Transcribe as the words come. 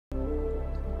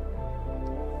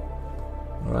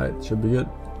Alright, should be good.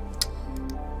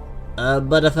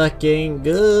 Motherfucking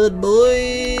good,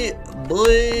 boy!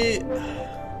 Boy!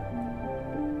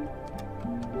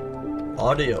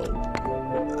 Audio.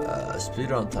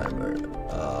 Speedrun timer.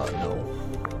 No.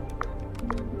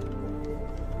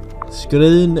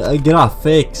 Screen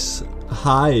graphics.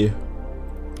 High.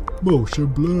 Motion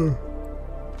blur.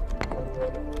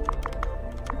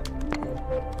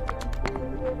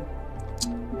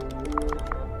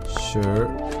 Sure.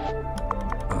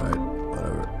 Alright,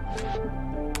 whatever.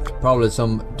 Probably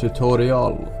some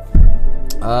tutorial.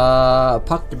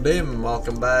 Puckdim,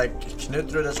 welcome back.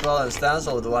 Knutrud as well, and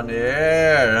Stansel with 1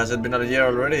 year. Has it been a year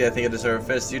already? I think I deserve a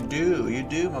fist. You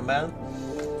do, my man.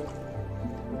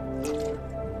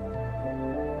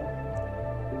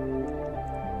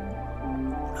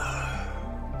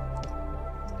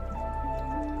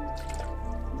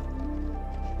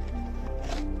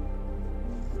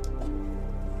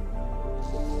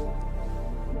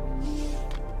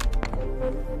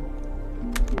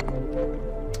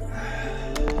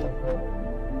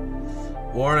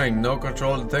 Warning, no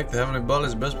control detected. Heavenly Ball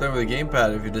is best played with a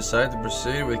gamepad. If you decide to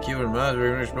proceed with keyboard and mouse,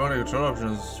 we're exploring the control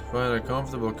options. Find a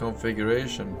comfortable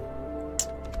configuration.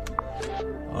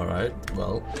 Alright,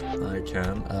 well, I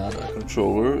can add a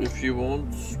controller if you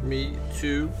want me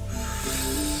to.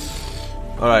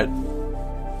 Alright.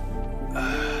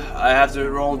 I have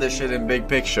to roll this shit in big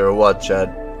picture or what,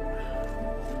 Chad?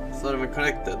 It's not even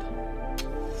connected.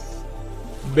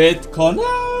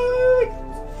 BitConnect!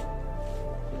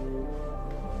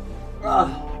 Ah,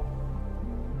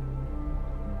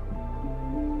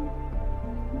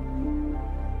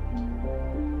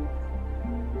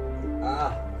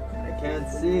 I can't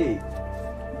see.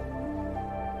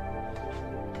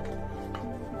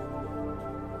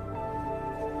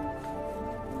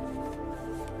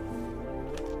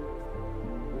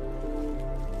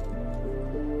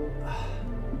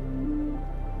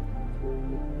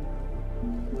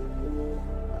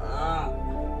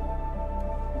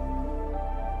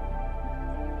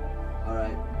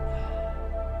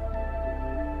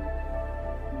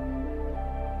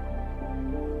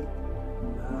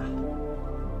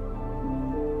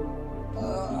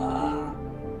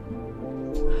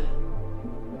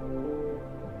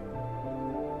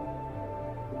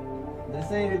 This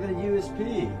ain't even a USP.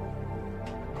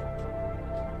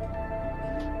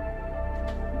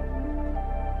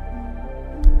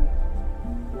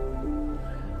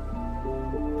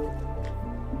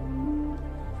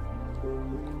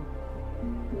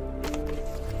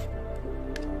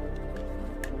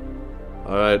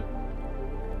 All right.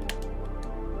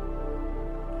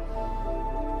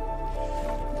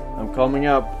 I'm coming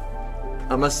up.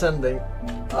 I'm ascending.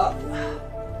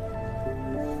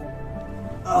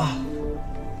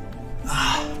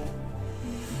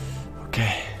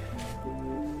 Okay.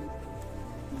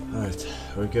 Alright,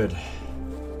 we're good.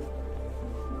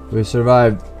 We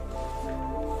survived.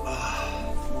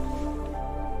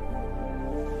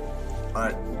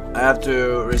 Alright, I have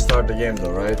to restart the game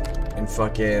though, right? In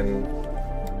fucking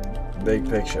big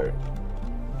picture.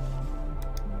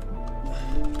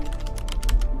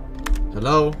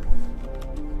 Hello?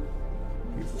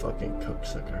 You fucking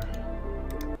cocksucker.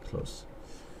 Close.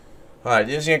 Alright,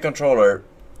 using a controller.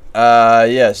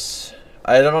 Yes.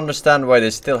 I don't understand why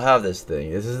they still have this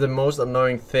thing. This is the most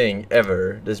annoying thing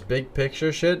ever. This big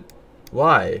picture shit.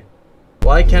 Why?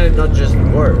 Why can't it not just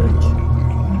work?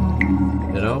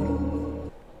 You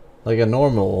know? Like a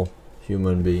normal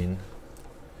human being.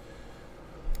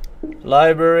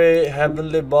 Library,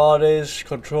 heavenly bodies,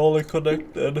 controller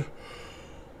connected.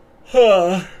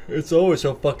 It's always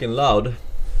so fucking loud.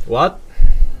 What?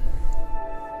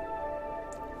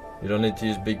 You don't need to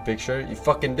use big picture? You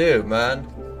fucking do, man.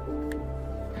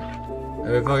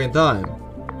 Every fucking time.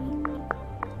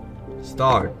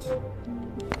 Start.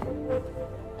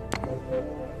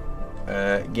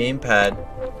 Gamepad.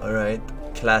 Alright.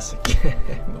 Classic.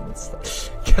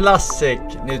 Classic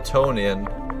Newtonian.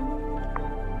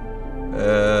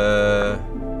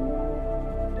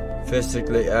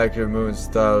 Physically accurate movement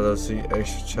style. That's the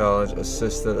extra challenge.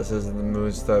 Assisted the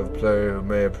movement style of player who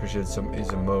may appreciate some ease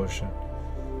of motion.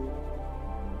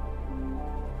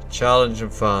 Challenge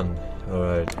and fun.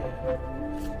 Alright.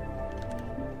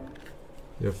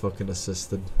 You're fucking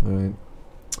assisted. Alright.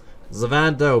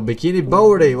 Zavanto, Bikini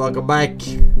Bodie, welcome back.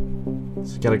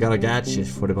 So gotta get you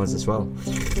for the months as well.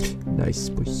 Nice,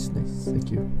 boys. Nice.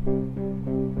 Thank you.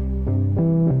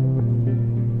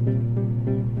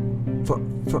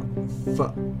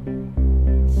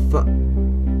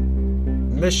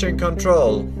 Mission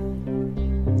control.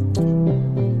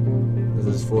 This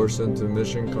is Forsen to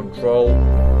mission control.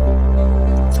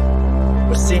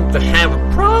 We're syncing to have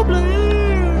a problem.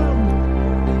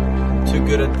 Too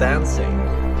good at dancing.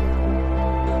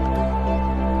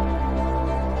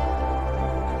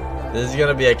 This is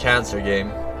gonna be a cancer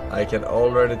game. I can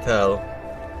already tell.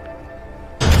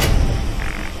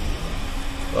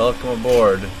 Welcome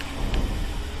aboard.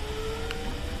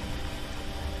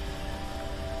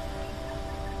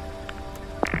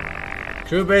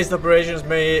 Crew-based operations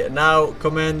may now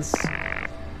commence.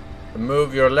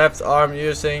 Move your left arm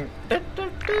using...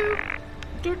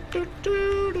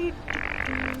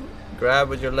 Grab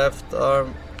with your left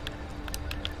arm.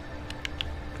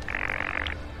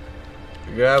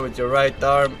 Grab with your right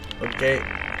arm. Okay.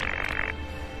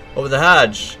 Over the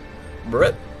hatch.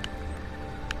 Brett.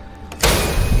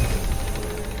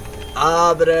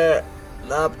 Abre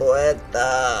la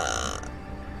puerta.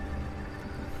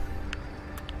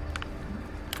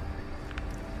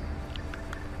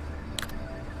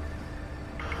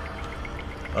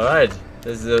 Alright,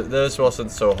 this wasn't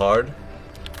so hard.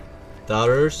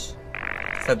 Doubters,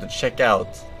 it's time to check out.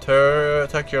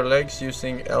 Tuck your legs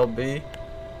using LB.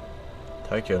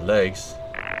 Tuck your legs.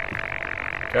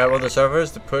 Grab on the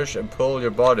surface to push and pull your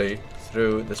body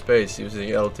through the space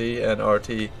using LT and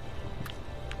RT.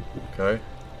 Okay.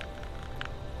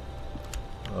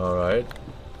 Alright.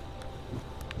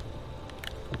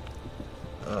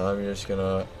 I'm just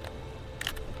gonna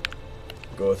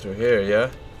go through here, yeah?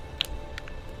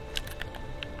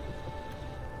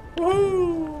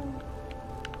 Woo!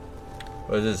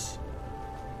 What is this?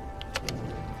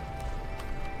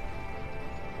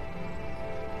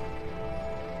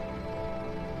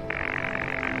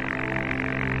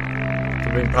 To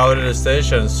bring power to the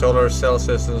station, solar cell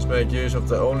systems make use of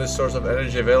the only source of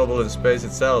energy available in space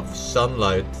itself,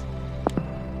 sunlight.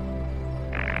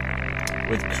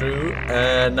 With crew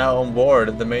and now on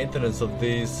board, the maintenance of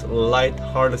these light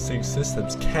harnessing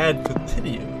systems can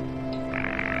continue.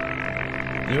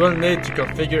 You will need to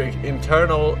configure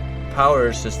internal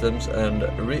power systems and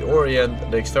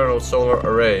reorient the external solar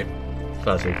array.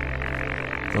 Classic.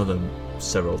 Done them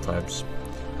several times.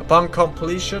 Upon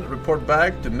completion, report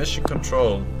back to mission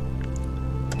control.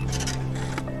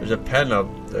 There's a pen up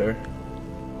there.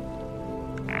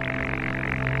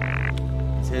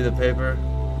 See the paper?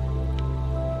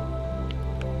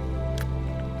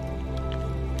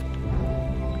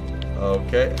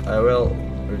 Okay, I will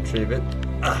retrieve it.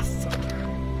 Ah, fuck.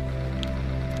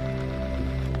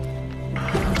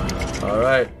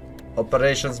 Alright,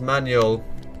 operations manual.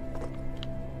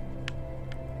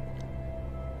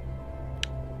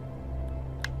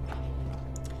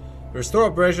 Restore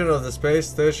operation of the space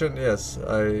station. Yes,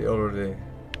 I already.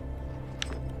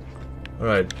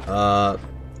 Alright,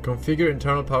 configure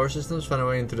internal power systems, find a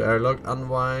way into the airlock,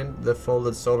 unwind the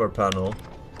folded solar panel.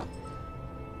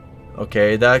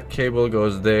 Okay, that cable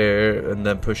goes there, and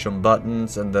then push some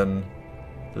buttons, and then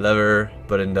lever,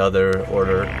 but in the other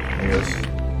order, I guess.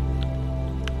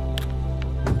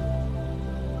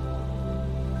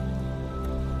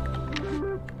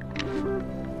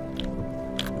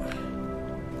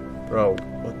 Bro,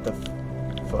 what the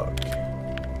fuck?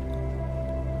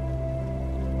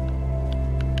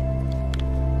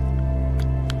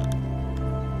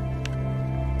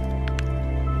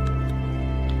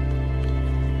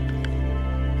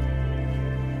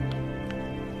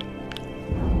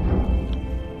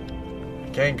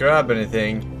 Can't grab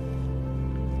anything.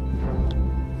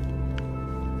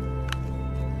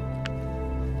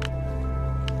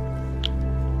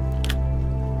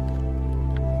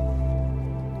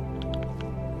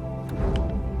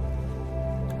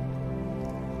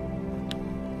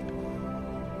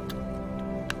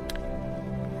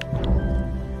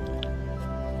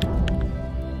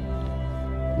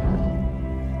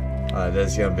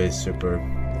 This is gonna be super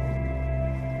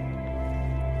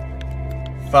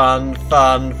fun,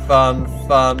 fun, fun,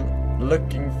 fun.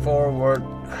 Looking forward.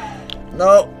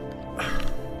 No.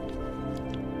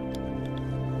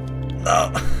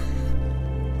 No.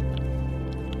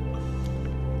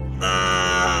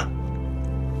 Nah.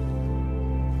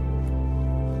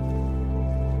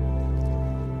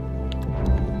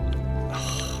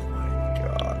 Oh my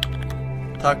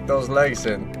god. Tuck those legs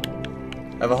in.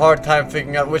 I have a hard time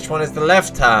figuring out which one is the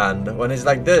left hand when it's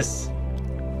like this.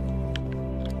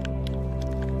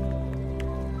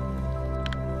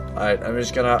 Alright, I'm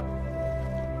just gonna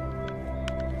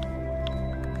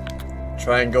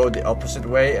try and go the opposite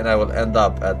way and I will end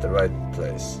up at the right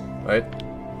place, right?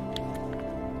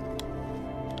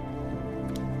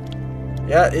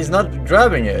 Yeah, he's not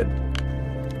grabbing it.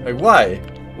 Like, why?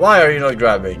 Why are you not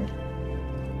grabbing?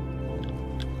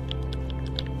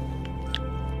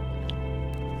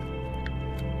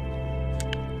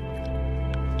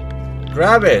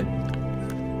 Grab it!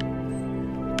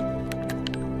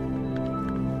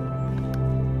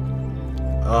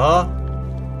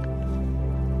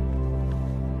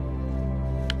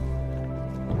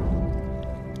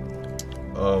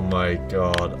 my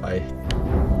god, I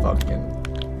fucking...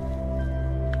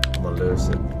 I'm gonna lose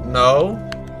it. No!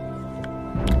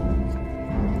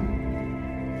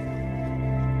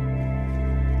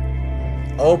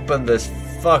 Open this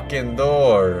fucking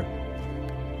door!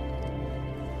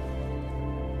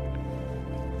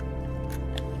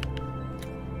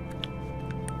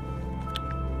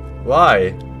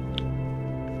 Why?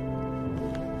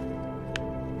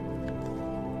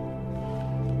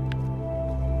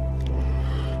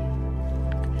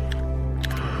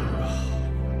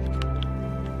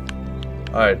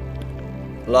 Alright,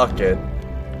 lock it.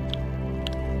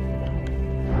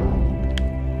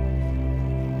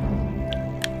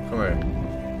 Come here.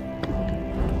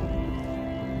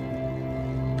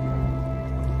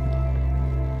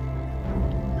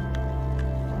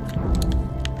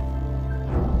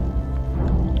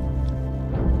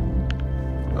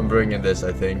 I'm bringing this,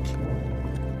 I think.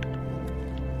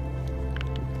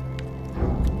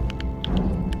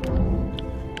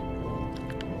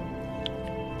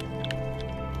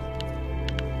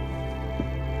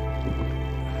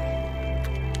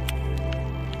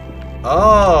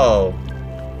 Oh!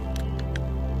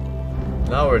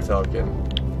 Now we're talking.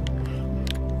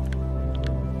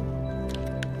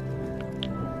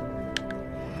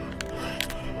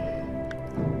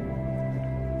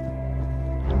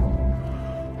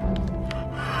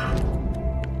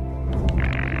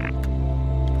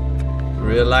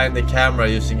 Realign the camera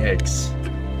using X.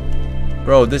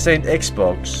 Bro, this ain't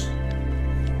Xbox.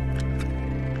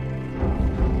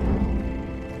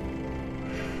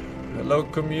 Hello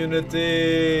community,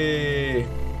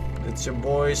 it's your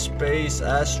boy Space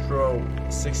Astro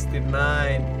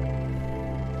 69.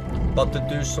 About to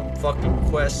do some fucking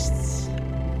quests.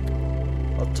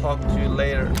 I'll talk to you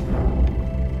later.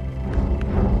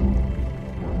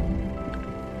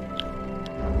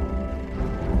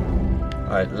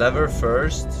 Alright, lever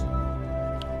first.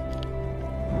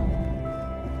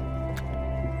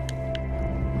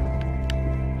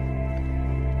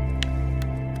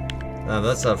 Now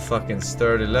that's a fucking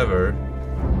sturdy lever.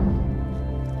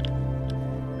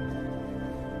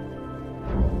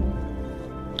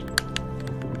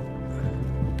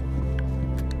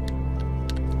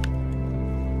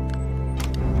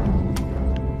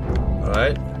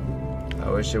 Alright. I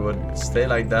wish it would stay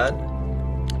like that.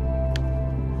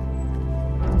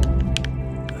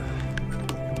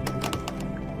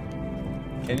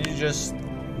 Can you just...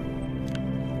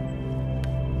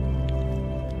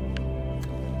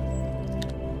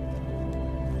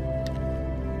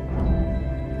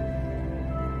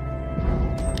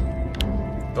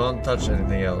 Don't touch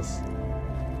anything else.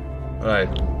 Alright.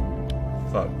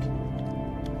 Fuck.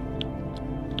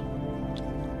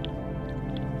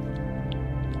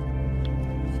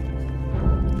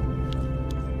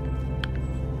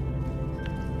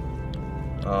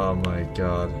 Oh my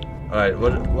god. Alright,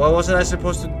 what wasn't I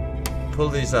supposed to pull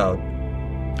these out?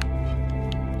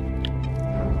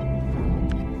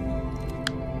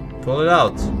 Pull it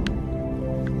out.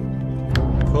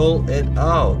 Pull it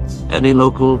out. Any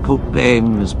local cook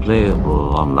game is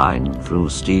playable online through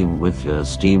Steam with your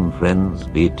Steam friends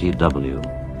BTW.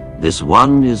 This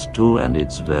one is too, and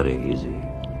it's very easy.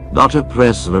 Gotta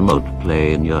press remote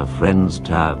play in your friends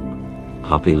tab.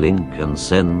 Copy link and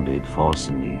send it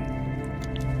Forsen.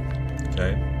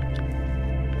 Okay.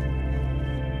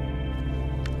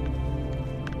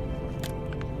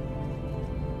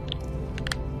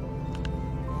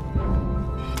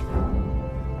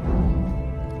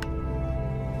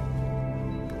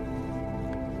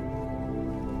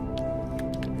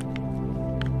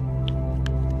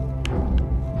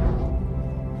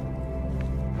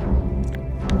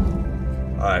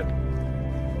 Alright.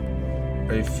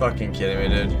 Are you fucking kidding me,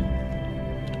 dude?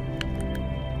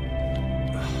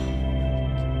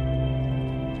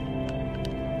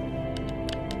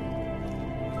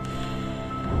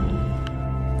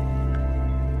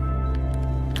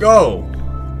 Go!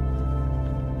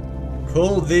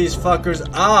 Pull these fuckers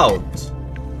out!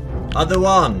 Other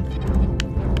one!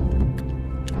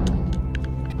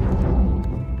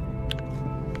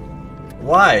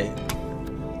 Why?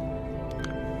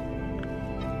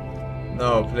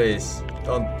 No, please.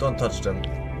 Don't touch them.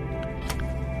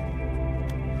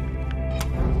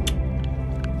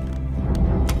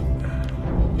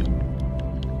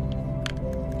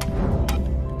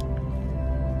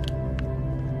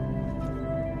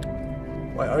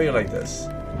 Why are you like this?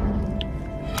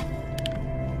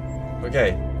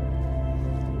 Okay.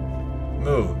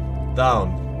 Move.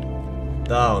 Down.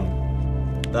 Down.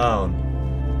 Down.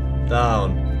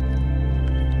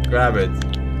 Down. Grab it.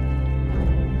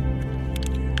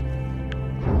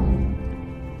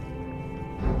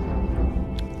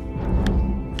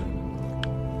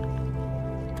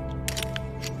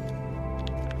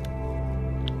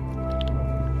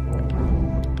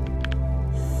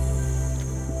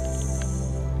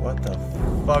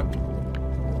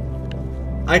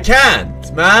 I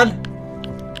can't, man.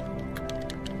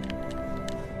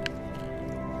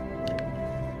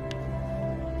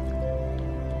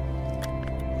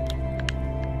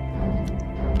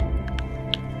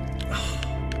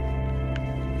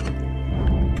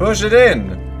 Push it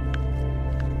in.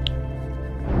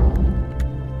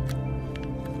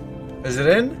 Is it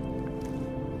in?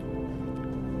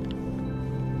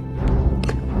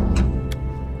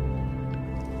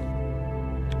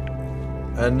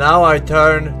 And now I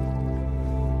turn.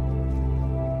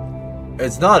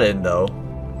 It's not in though.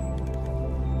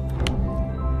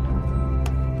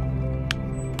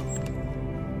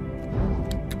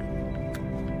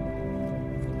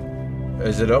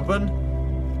 Is it open?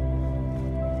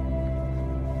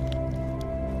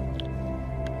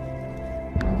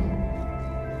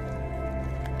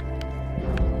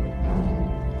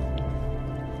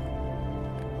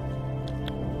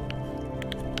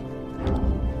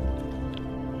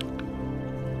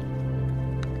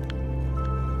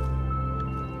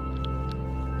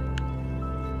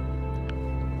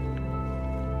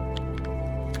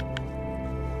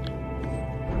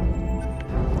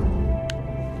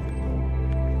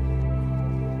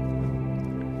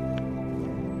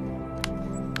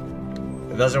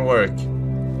 It doesn't work.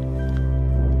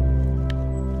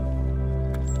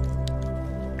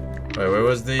 Wait, where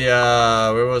was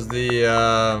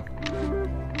the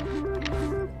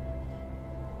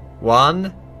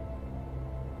 1,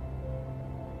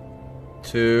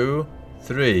 2,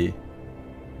 3.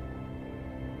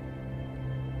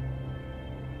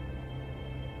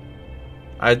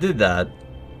 I did that.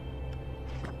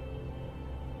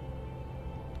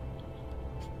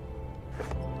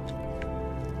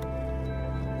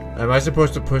 Am I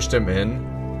supposed to push them in?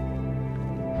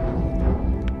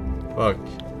 Fuck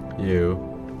you.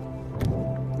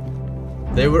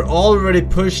 They were already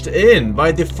pushed in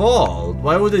by default.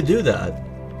 Why would they do that?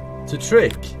 To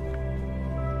trick.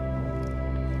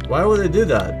 Why would they do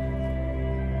that?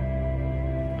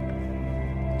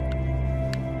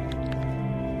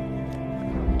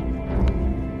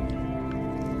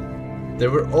 They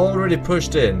were already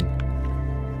pushed in.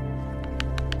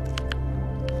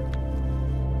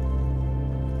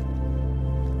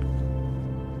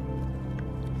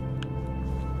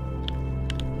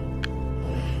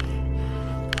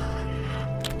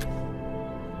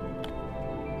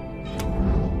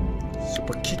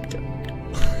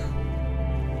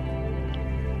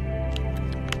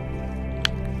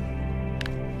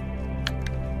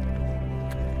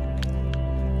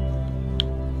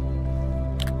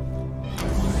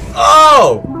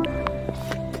 Oh!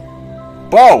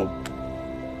 Whoa!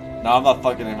 No, I'm not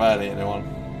fucking inviting anyone.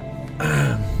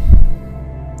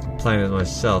 I'm playing it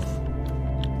myself.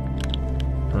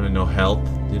 I don't need no help.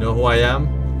 Do you know who I am?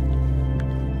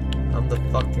 I'm the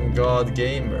fucking god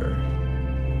gamer.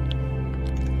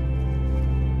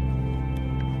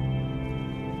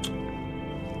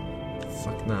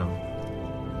 Fuck now.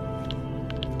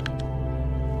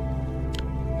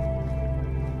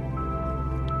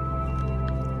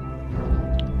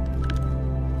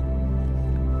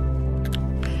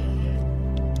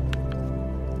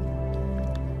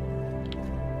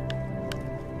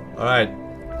 Alright,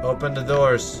 open the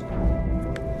doors.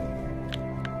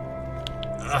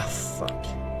 Ah, fuck.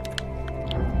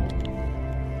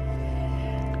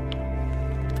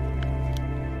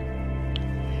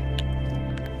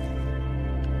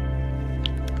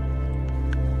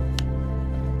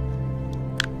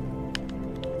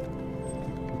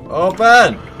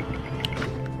 Open!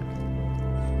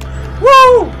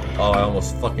 Woo! Oh, I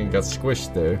almost fucking got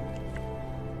squished there.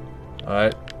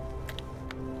 Alright.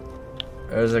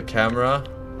 There's a camera.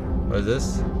 What is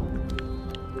this?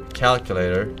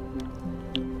 Calculator.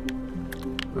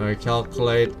 I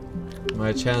calculate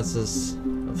my chances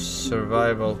of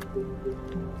survival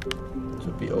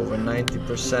to be over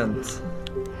 90%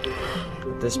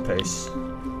 at this pace.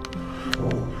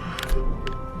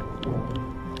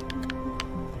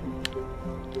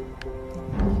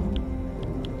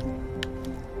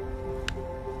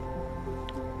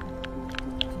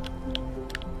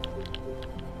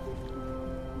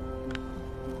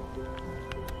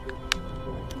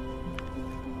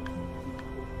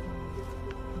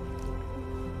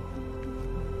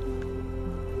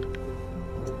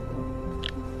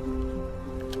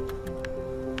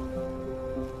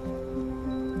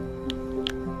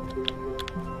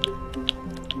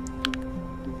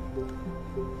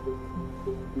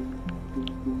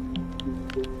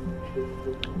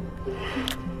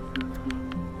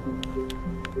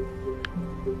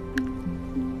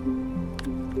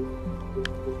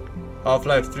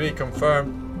 Half-Life 3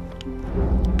 confirmed.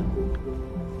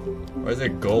 Why is there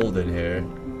gold in here?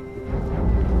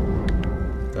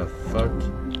 fuck?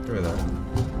 Give me that.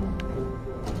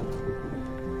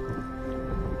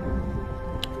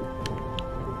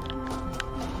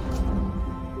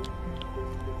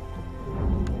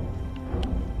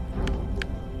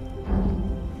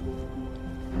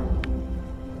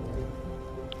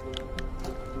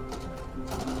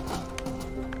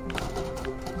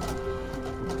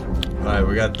 Alright,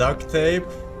 we got duct tape.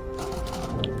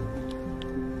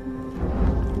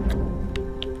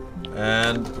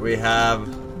 And we have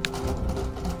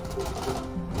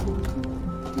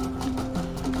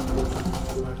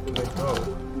let go.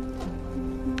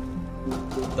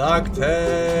 Duct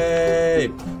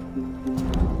tape.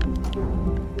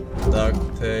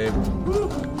 Duct tape.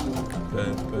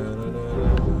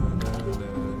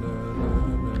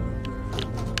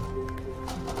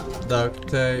 Duct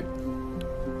tape.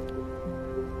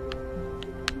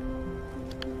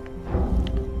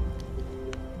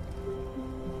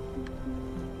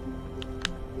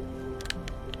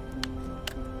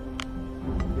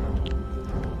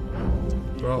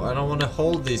 Bro, I don't want to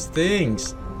hold these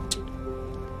things.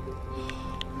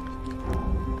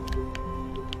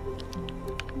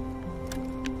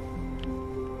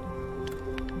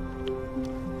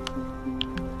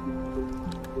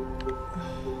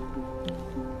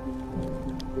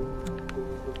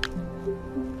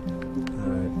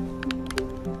 Alright.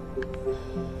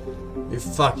 You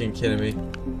fucking kidding me?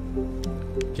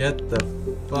 Get the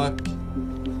fuck.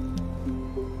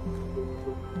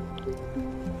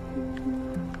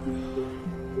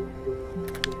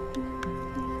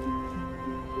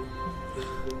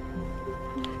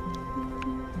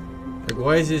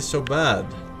 Why is it so bad?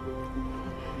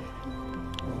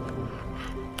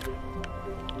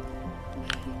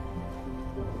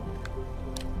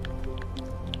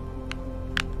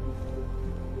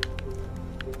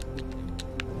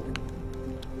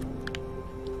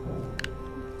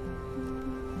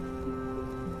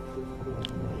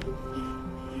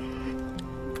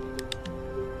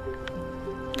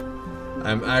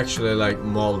 I'm actually like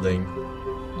molding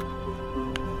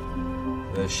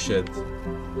this shit.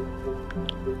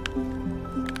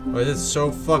 Why is it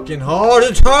so fucking hard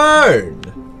to turn?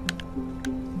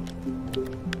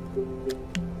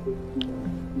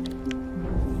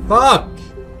 Fuck!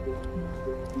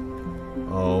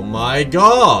 Oh my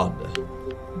god!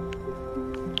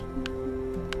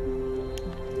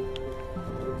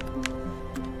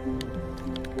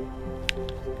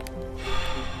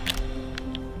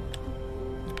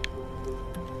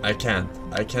 I can't.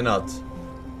 I cannot.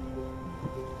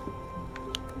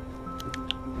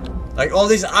 Like, all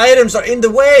these items are in the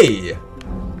way!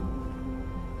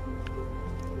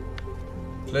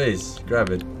 Please, grab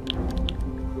it.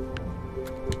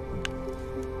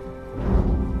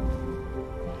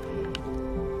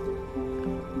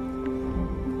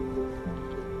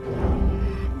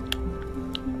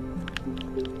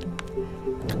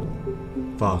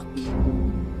 Fuck.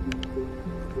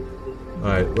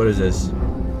 Alright, what is this?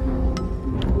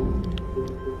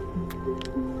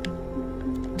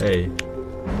 Hey.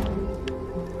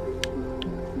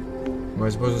 Am I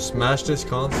supposed to smash this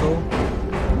console?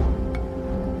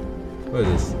 What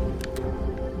is this?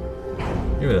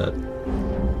 Give me that.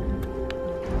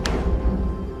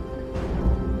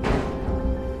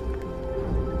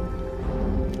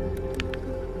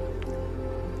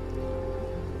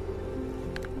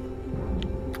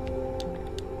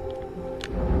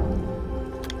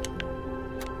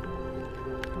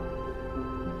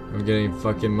 I'm getting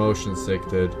fucking motion sick,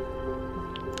 dude.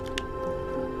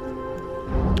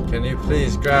 Can you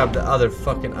please grab the other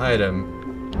fucking item?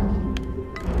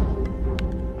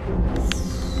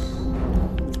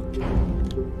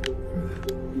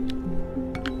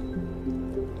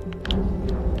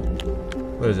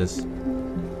 What is this?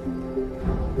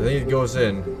 I think it goes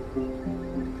in.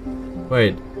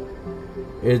 Wait.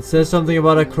 It says something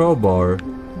about a crowbar.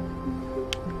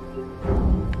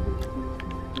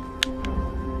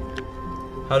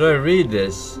 How do I read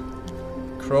this?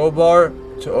 Crowbar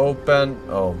to open.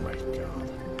 Oh my god.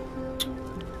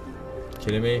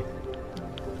 Kidding me?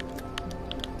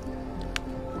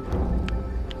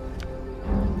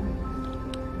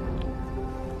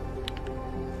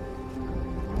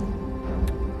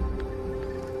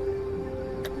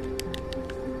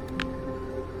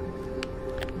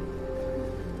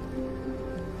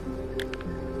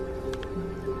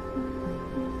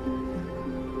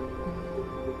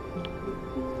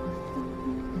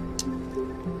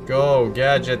 Go,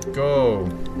 gadget, go.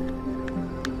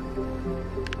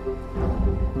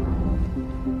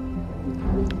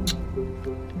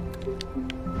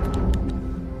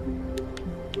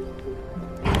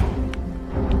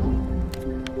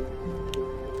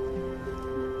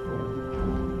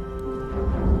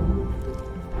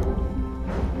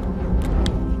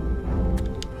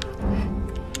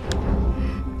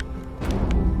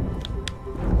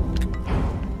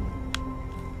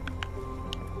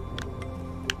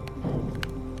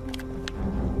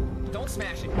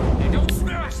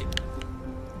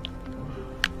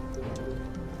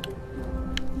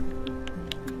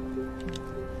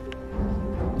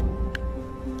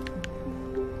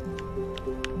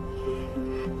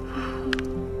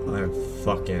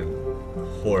 fucking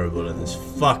horrible at this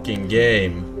fucking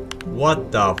game.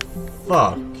 What the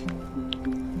fuck?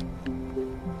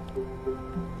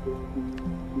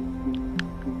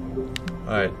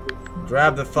 Alright.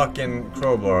 Grab the fucking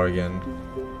crowbar again.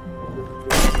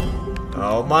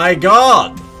 Oh my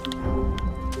god!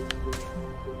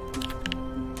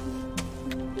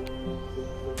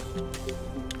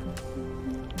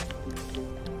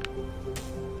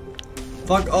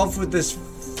 Fuck off with this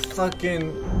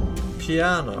fucking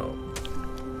piano.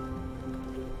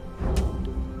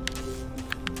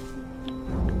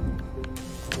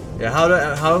 Yeah,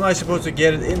 how am I supposed to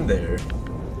get it in there?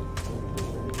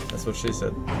 That's what she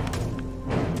said.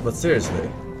 But seriously.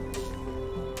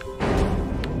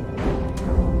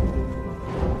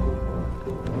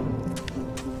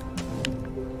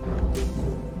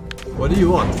 What do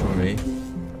you want from me?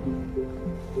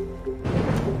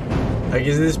 Like,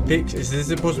 is this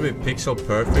supposed to be pixel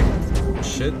perfect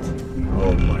shit?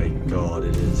 Oh my god,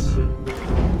 it is.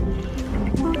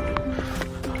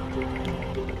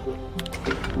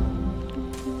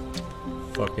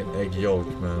 Fucking egg yolk,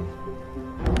 man.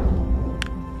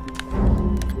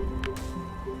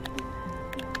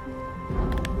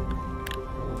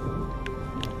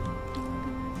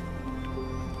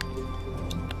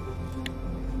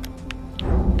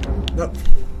 No.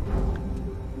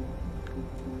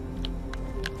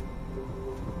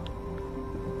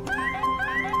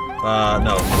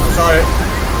 No. I'm sorry.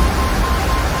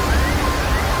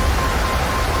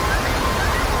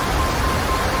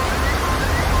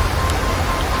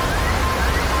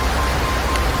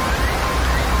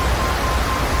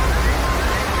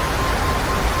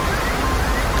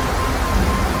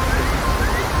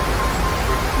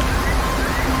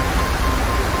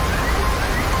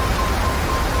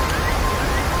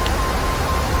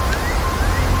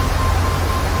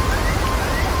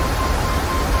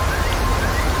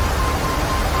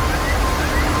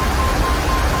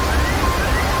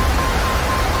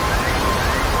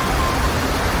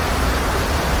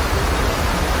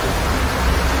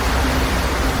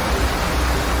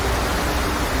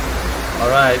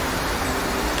 Alright.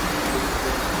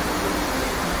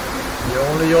 You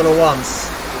only YOLO once.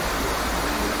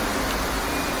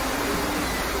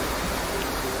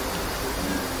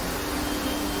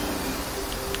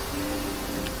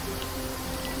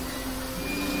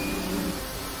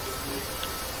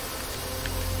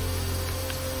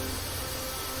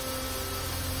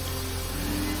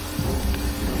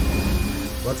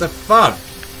 What the fuck?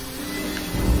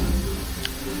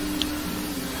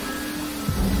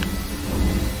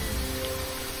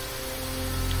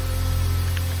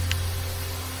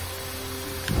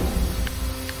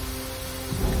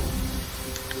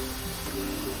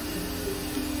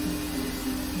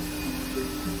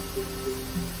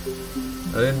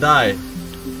 I didn't die.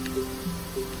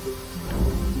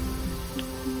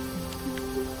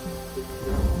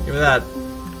 Give me that.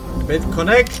 Bit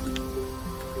connect.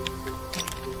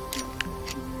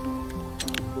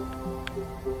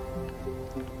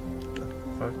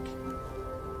 Fuck.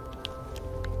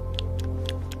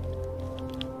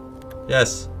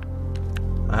 Yes.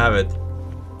 I have it.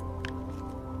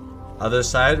 Other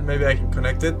side, maybe I can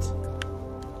connect it.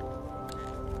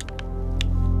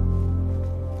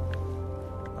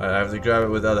 I have to grab it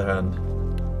with the other hand.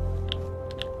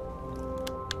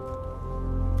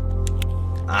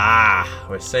 Ah,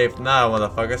 we're safe now,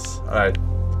 motherfuckers. Alright.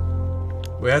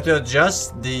 We have to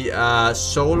adjust the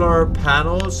solar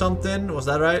panel or something. Was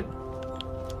that right?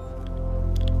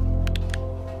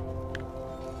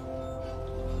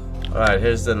 Alright,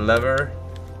 here's the lever.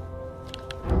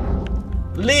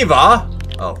 Lever?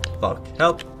 Oh, fuck.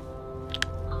 Help.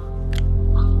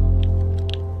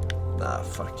 Nah,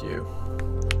 fuck you.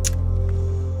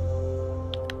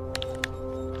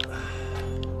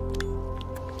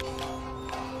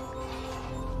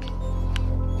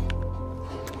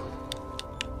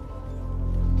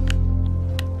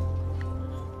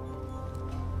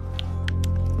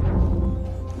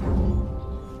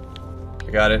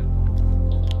 I got it.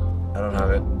 I don't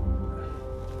have it.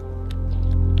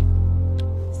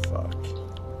 Fuck.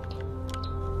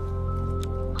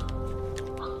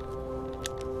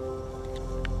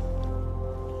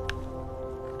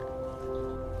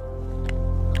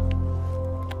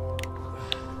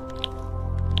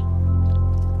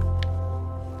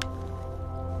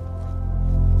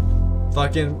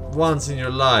 Fucking once in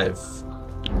your life.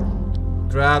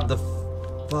 Grab the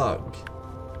fuck.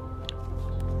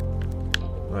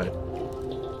 Right.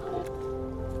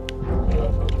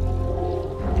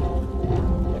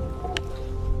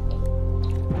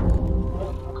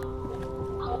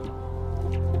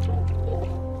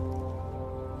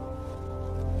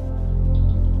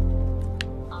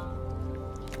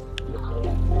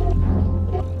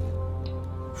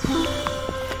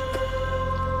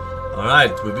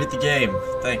 Alright, we beat the game.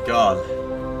 Thank God.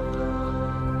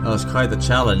 That was quite a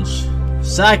challenge.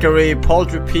 Zachary,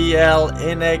 Poultry PL,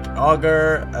 Inek,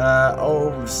 Auger,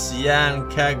 Oves, Yan,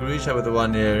 Kag, Grisha with the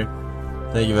 1 year.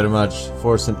 Thank you very much.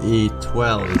 Forsen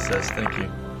E12, he says. Thank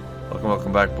you.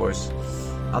 Welcome back, boys.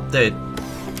 Update.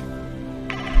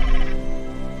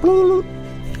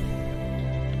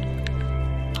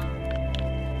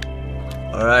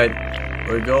 Alright,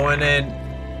 we're going in.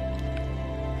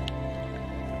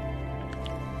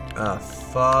 Ah,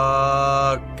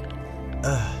 fuck.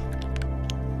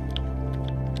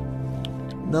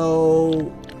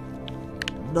 No.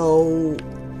 No.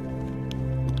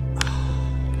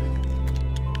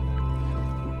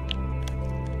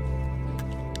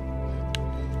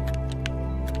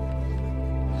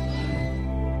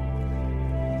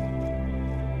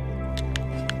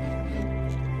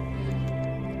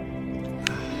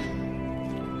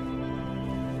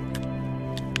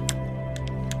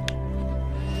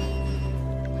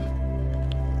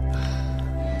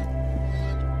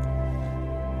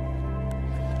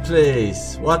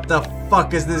 Please, what the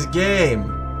fuck is this game?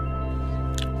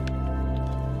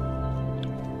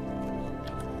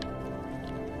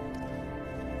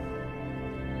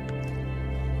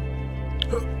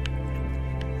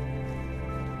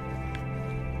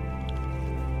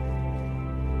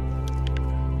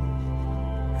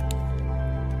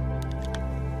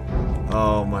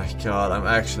 Oh my god, I'm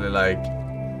actually like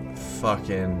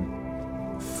fucking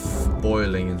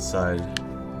boiling inside.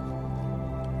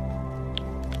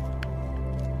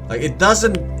 Like it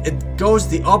goes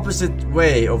the opposite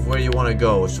way of where you want to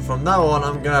go. So from now on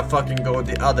I'm gonna fucking go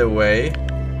the other way.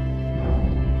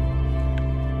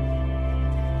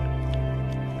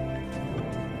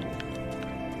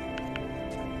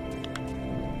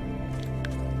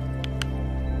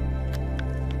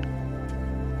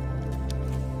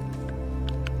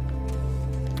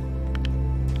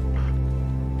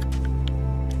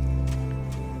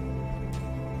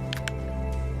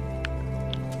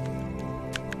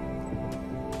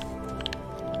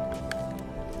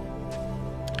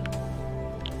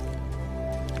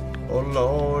 Oh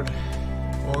Lord,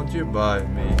 won't you buy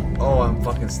me? Oh, I'm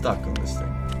fucking stuck on this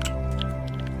thing.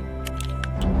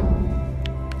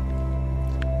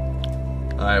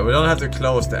 Alright, we don't have to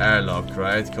close the airlock,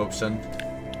 right, Copson?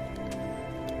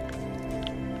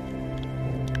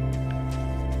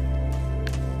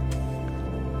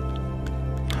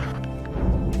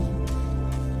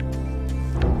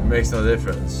 It makes no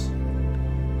difference.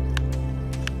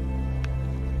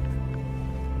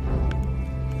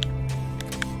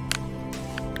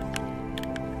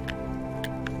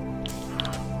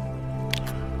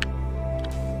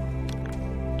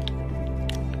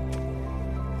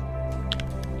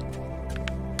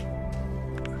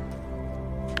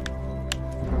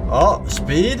 Oh,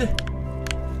 speed,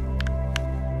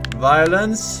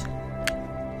 violence,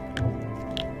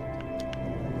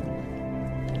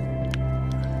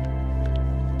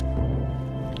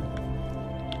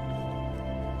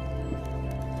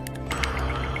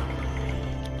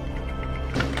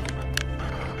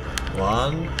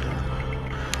 one,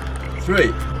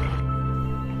 three.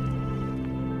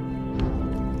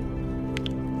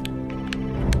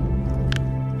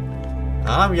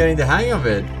 I'm getting the hang of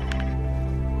it.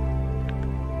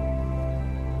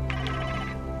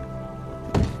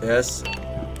 Yes.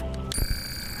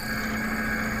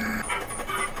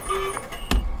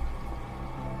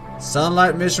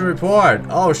 Sunlight mission report.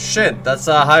 Oh shit, that's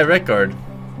a high record.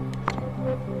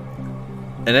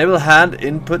 Enable hand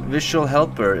input visual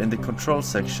helper in the control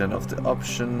section of the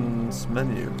options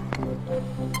menu.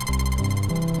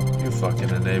 You fucking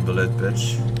enable it,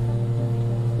 bitch.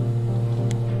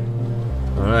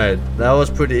 Alright, that was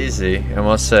pretty easy, I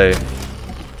must say.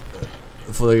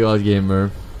 For the God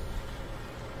Gamer.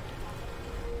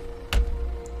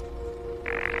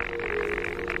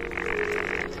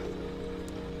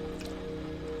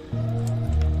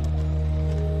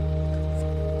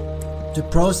 To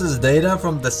process data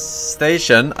from the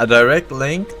station, a direct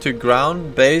link to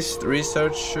ground-based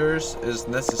researchers is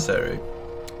necessary.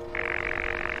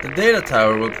 The data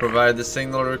tower will provide the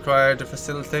signal required to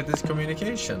facilitate this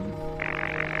communication.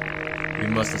 You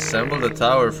must assemble the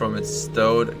tower from its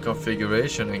stowed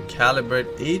configuration and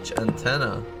calibrate each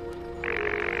antenna.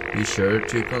 Be sure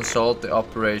to consult the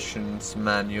operations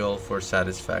manual for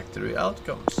satisfactory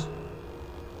outcomes.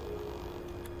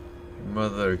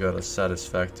 Mother got a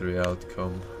satisfactory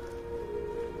outcome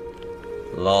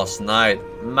last night.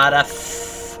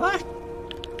 Motherfuck.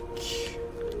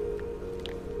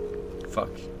 Fuck.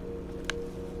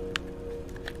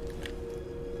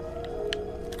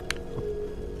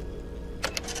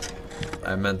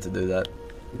 I meant to do that.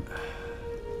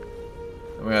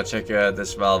 I'm gonna check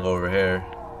this valve over here.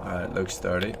 Alright, looks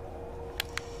sturdy.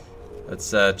 Let's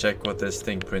check what this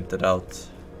thing printed out.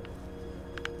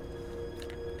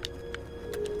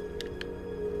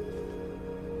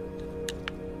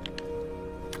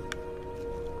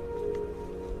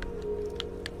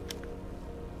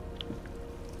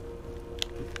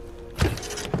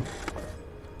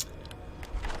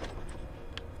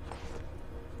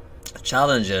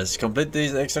 Challenges. Complete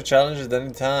these extra challenges at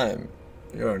any time.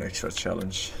 You're an extra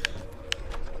challenge.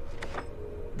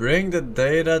 Bring the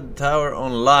data tower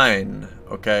online.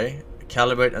 Okay.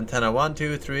 Calibrate antenna 1,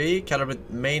 2, 3. Calibrate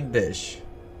main dish.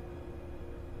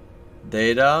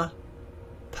 Data.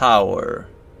 Power.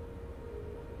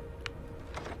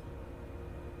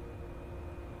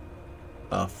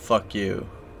 Oh, fuck you.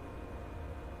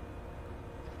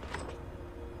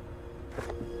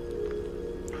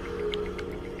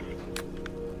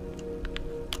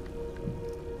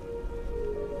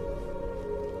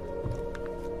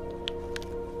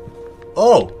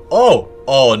 Oh! Oh!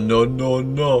 Oh, no, no,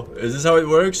 no. Is this how it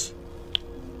works?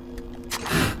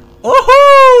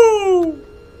 Oh!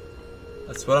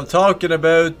 That's what I'm talking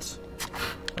about.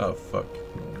 Oh, fuck.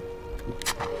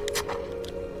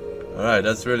 Alright,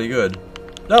 that's really good.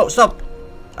 No, stop!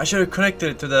 I should have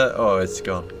connected it to the... Oh, it's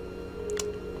gone.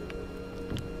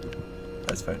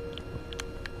 That's fine.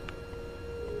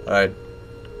 Alright.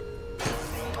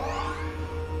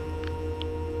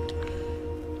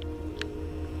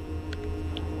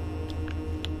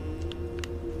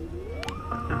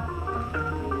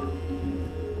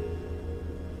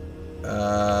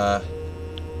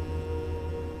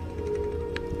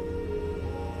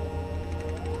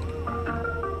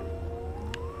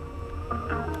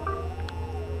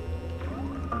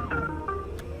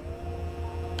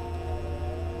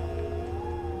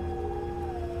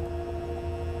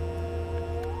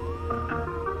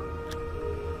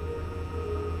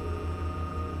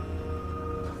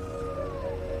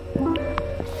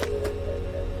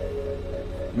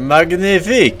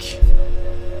 Magnifique!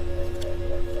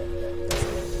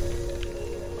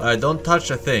 Alright, don't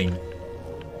touch a thing.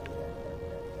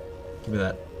 Give me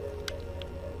that.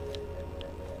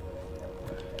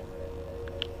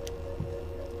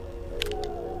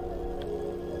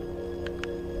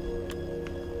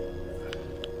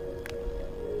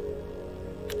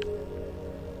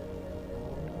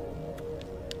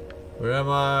 Where am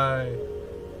I?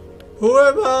 Who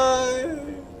am I?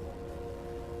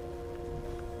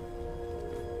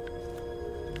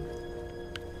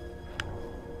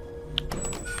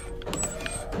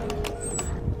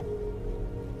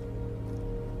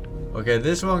 Okay,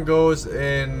 this one goes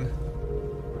in...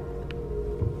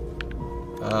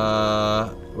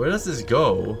 where does this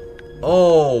go?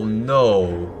 Oh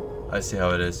no! I see how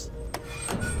it is.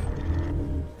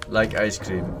 Like ice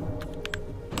cream.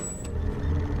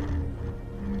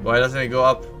 Why doesn't it go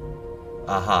up?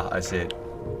 Aha, I see it.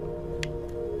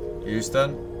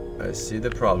 Houston, I see the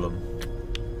problem.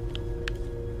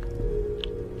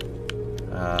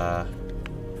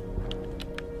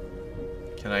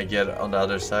 Can I get on the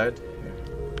other side? Here.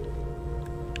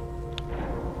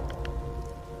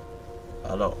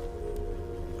 Hello.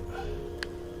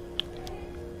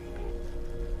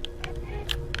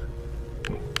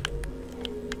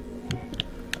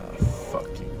 Oh,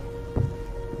 fucking.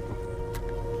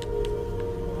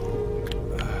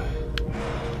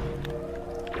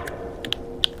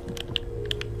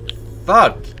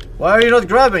 Fuck! Why are you not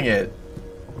grabbing it?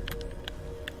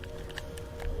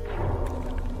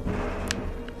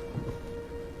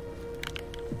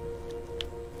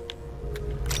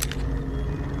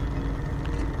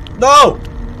 No!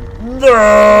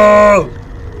 No!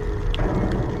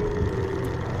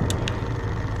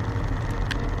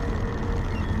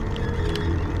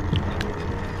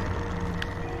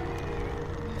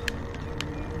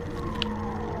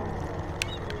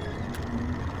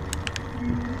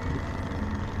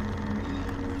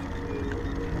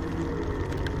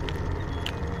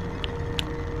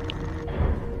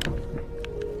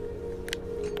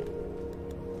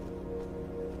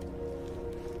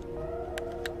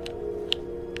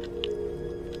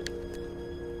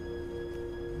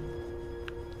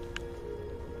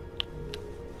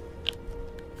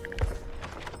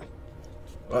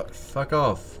 What? Fuck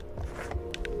off.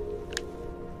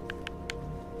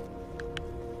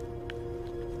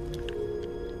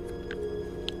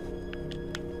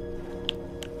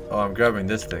 Oh, I'm grabbing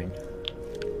this thing.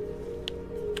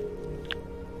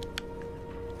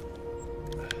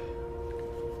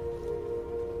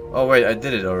 Oh wait, I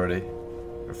did it already.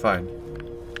 We're fine.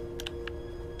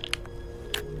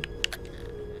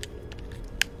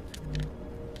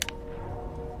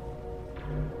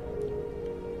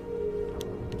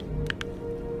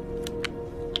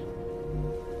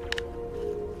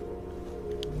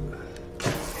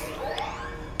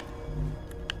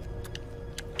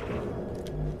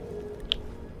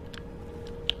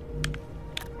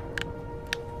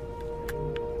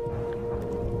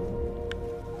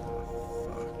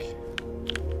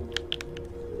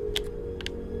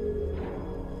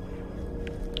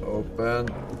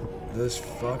 This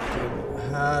fucking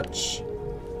hatch.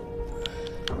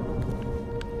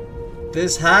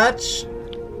 This hatch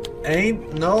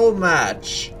ain't no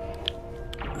match.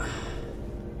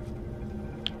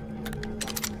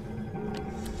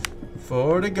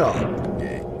 For the god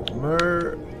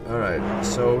gamer. Alright,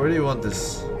 so where do you want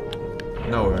this?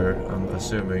 Nowhere, I'm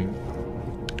assuming.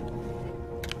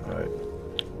 Alright.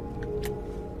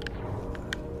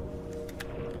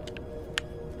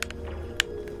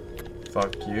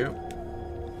 Fuck you.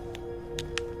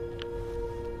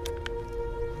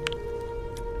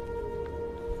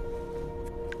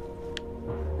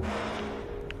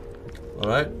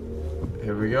 Alright,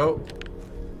 here we go.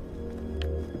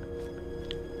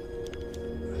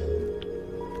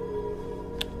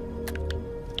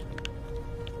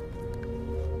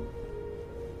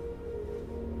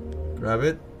 Grab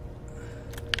it.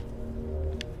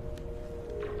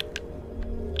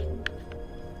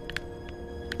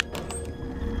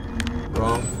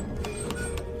 Wrong.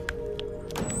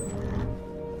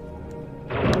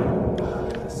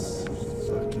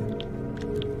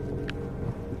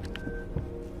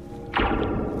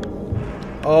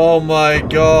 Oh my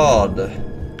god.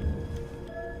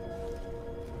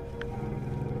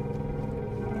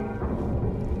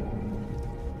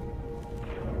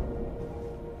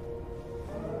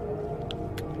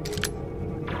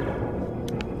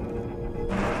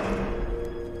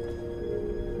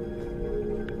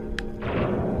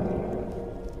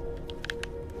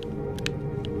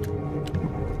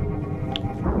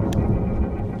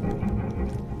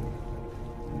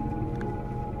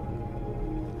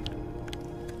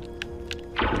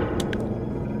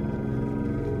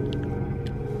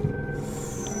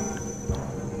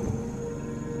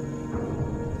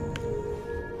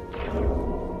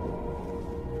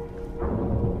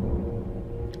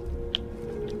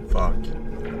 Fuck.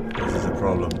 This is a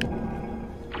problem.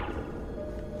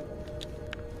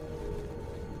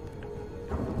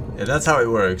 Yeah, that's how it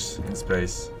works in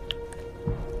space.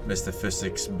 Mr.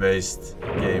 Physics-based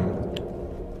game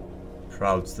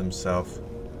prouds themselves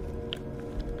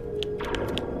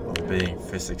of being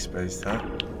physics-based, huh?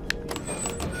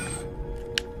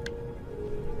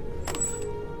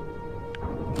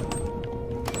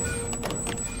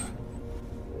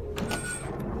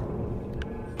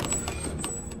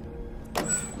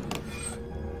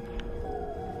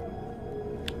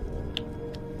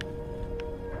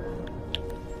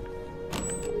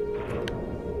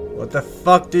 What the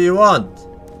fuck do you want?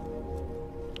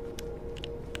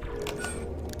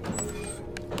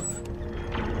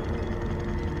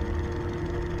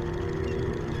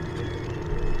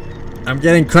 I'm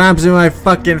getting cramps in my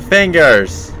fucking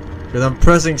fingers because I'm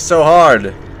pressing so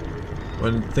hard.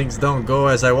 When things don't go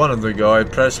as I want them to go, I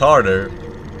press harder.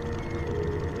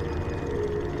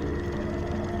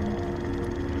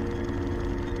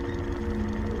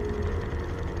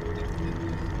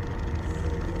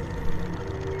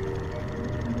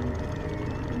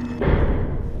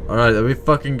 Alright, are we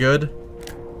fucking good?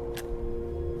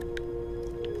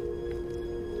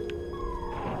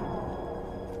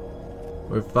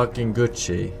 We're fucking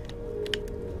Gucci.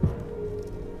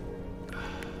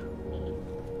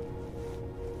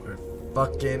 We're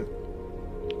fucking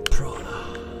Prada.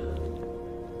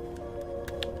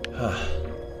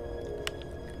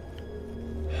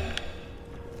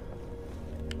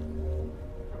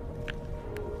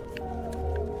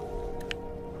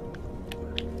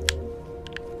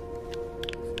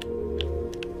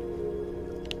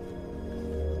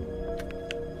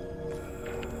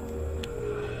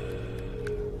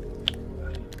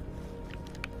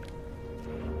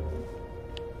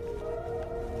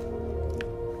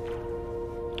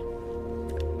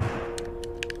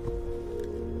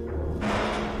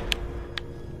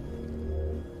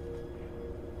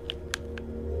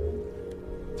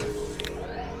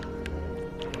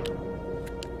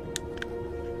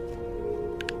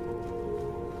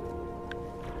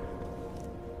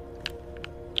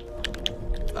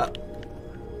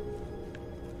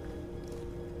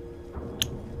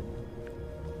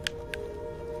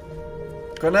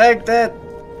 Connected.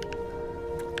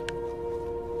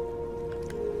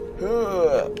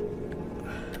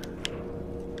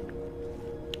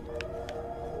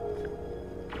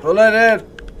 Pull it in.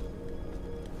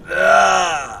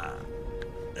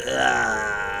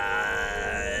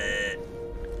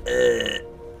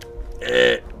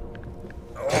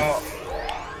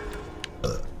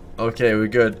 Okay, we're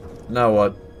good. Now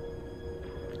what?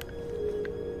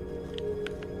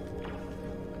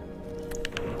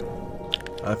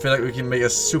 I feel like we can make a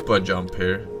super jump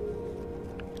here.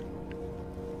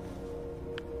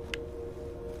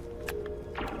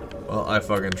 Well, I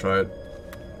fucking tried.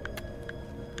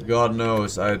 God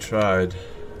knows I tried.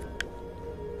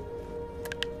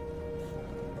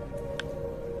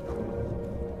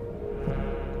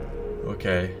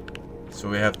 Okay, so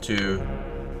we have to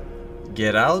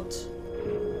get out.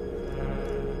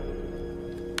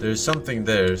 There's something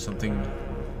there, something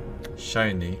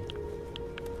shiny.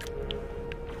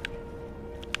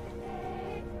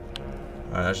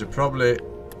 Alright, I should probably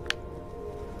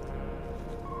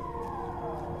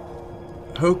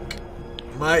hook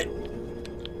my...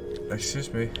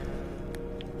 Excuse me.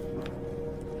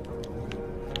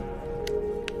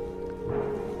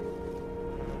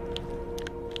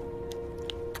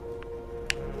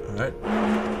 Alright.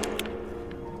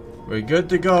 We're good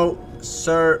to go,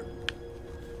 sir.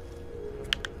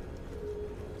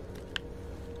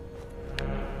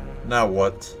 Now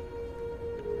what?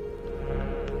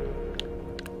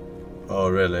 Oh,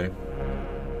 really?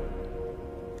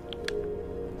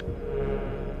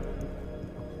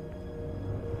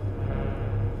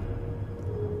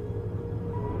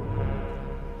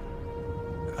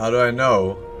 How do I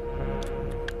know?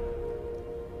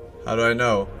 How do I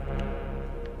know?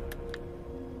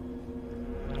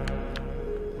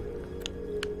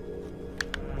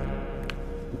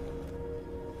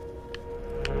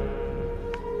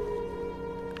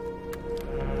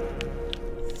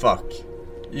 Fuck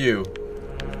you.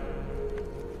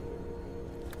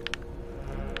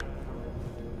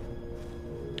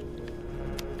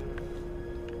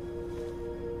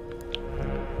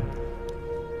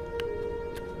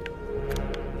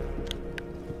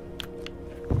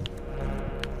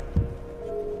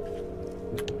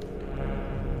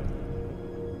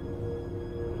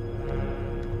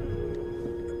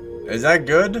 Is that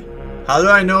good? How do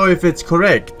I know if it's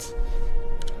correct?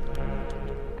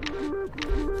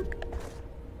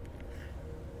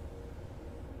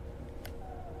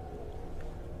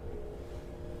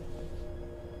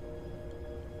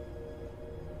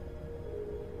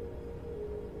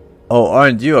 Oh,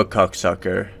 aren't you a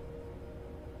cocksucker?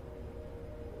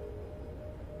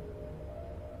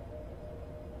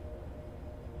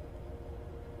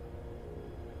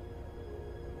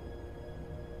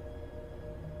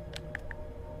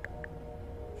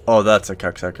 Oh, that's a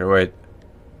cocksucker. Wait.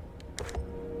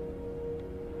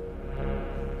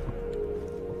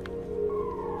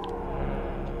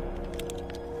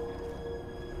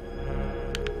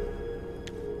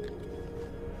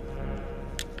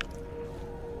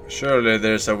 Surely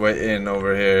there's a way in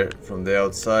over here from the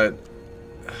outside.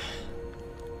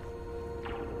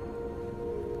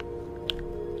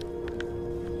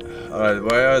 Alright,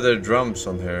 why are there drums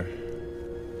on here?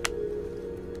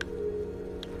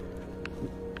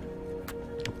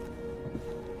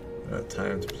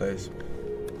 Time to place.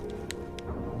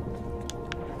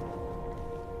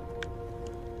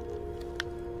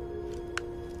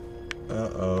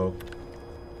 Uh-oh.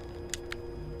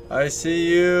 I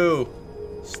see you!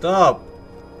 Stop!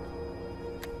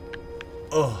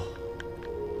 Oh.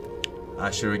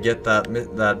 I should get that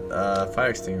fire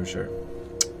extinguisher.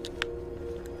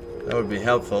 That would be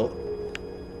helpful.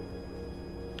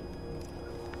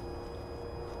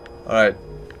 Alright.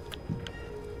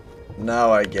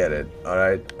 Now I get it.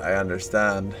 Alright, I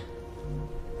understand.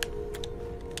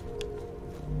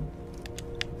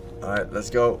 Alright, let's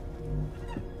go.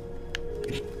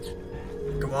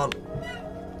 Come on.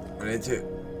 We need to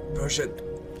push it.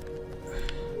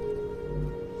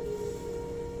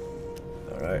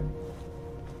 Alright.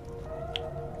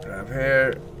 Grab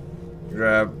here.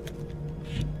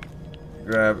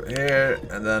 Grab here.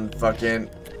 And then fucking...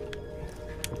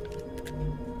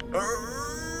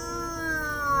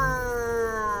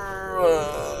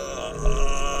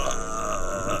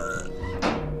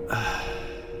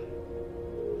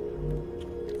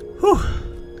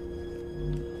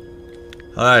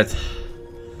 Alright.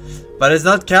 But it's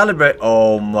not calibrated.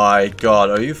 Oh my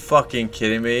god, are you fucking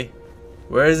kidding me?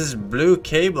 Where is this blue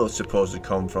cable supposed to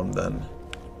come from then?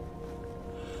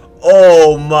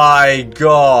 Oh my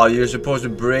god, you're supposed to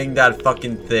bring that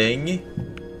fucking thing?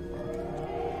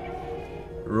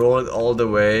 Roll it all the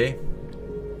way.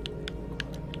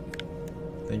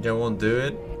 Think I won't do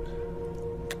it?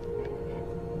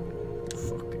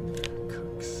 Fucking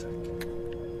cocksucker.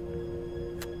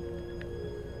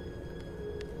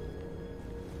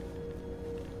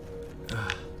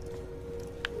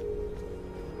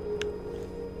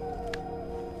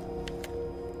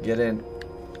 Get in.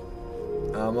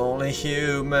 I'm only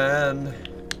human.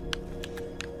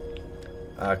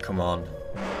 Ah, come on.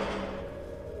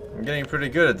 I'm getting pretty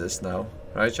good at this now,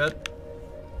 right, chat?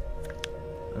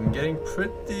 I'm getting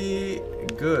pretty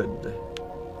good.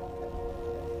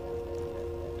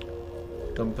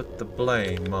 Don't put the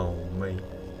blame on me.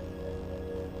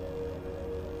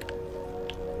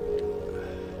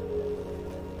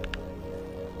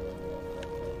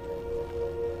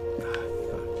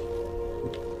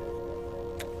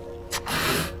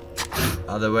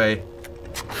 Other way.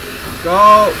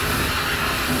 Go!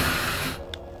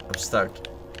 I'm stuck.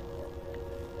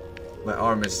 My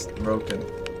arm is broken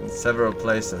in several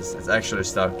places. It's actually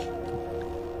stuck.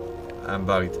 I'm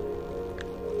bugged.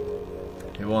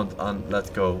 He won't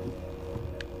let go.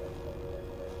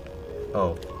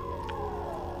 Oh.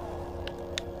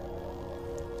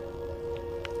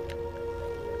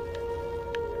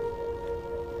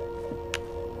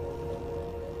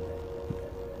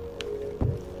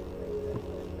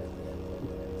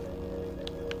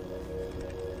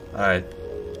 Alright.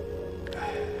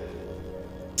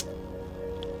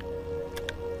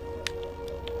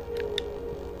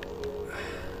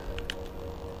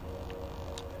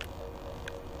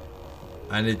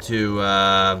 I need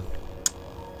to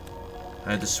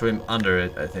swim under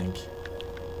it, I think.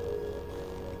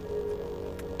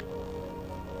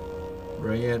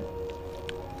 Bring it.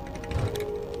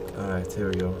 Alright, here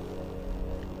we go.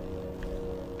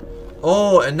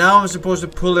 Oh, and now I'm supposed to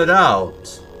pull it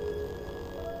out.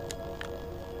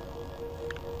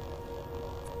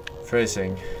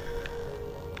 Tracing.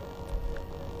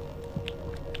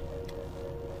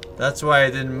 That's why I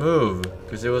didn't move,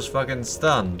 because it was fucking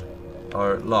stunned.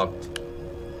 Or locked.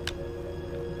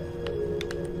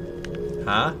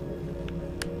 Huh?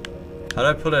 How do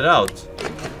I pull it out?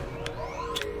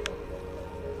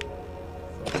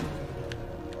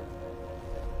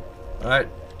 Alright.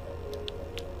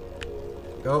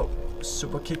 Go.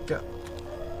 Super kicker.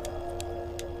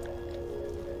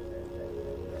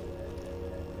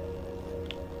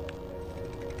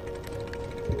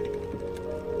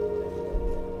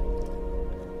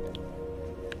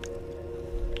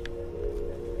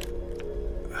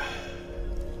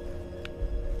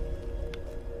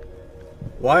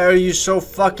 Why are you so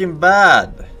fucking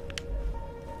bad?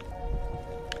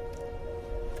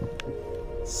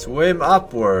 Swim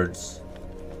upwards.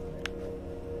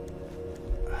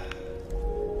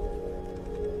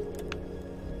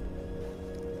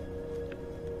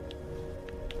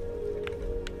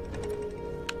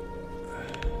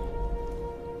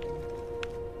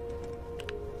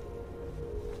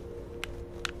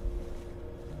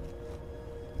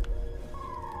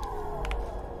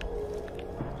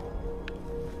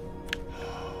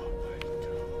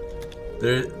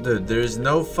 Dude, there is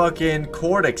no fucking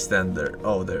cord extender.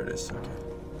 Oh, there it is. Okay.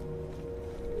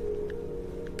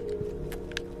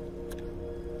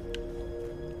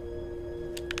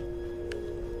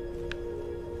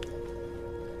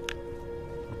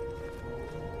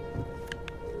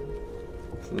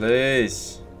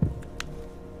 Please.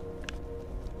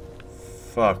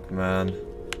 Fuck, man.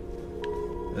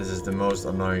 This is the most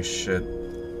annoying shit.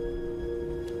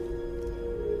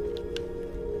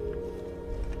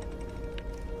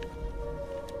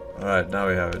 Alright, now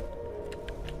we have it.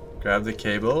 Grab the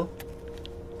cable.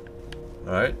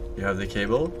 Alright, you have the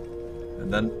cable.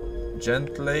 And then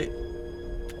gently.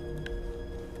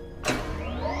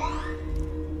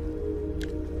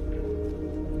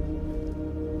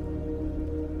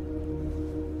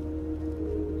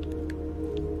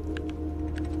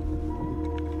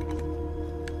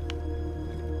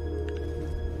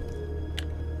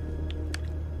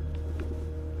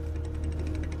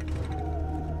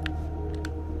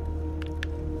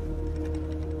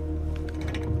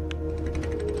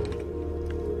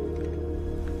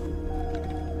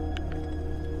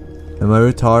 Am I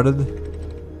retarded?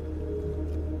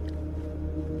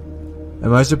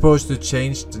 Am I supposed to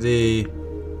change the...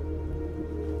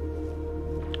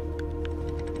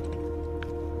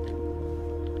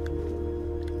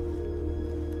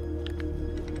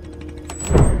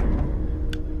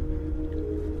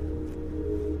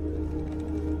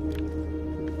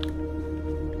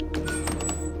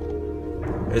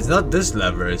 It's not this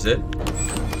lever, is it?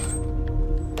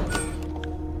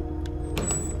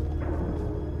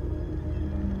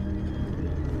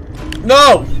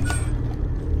 No!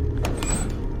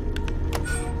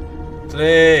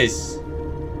 Please.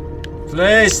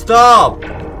 Please stop!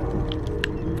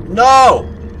 No!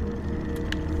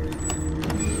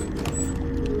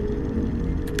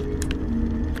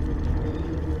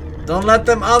 Don't let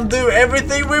them undo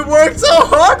everything we worked so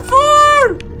hard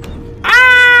for!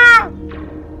 Ah!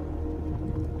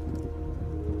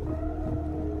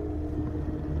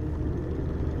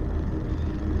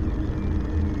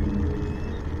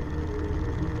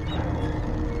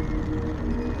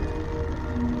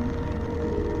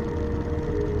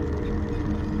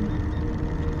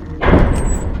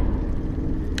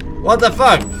 What the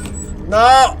fuck?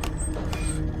 No!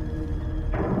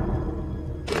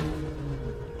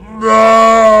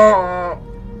 No!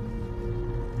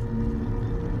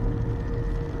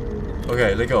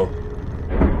 Okay, let go.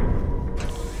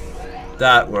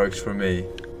 That works for me.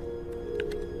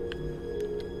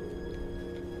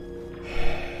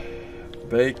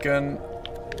 Bacon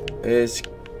is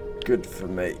good for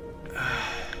me.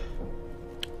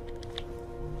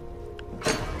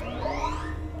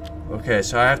 Okay,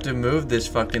 so I have to move this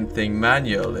fucking thing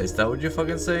manually. Is that what you're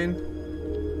fucking saying?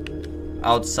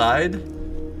 Outside?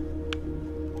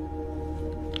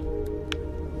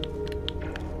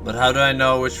 But how do I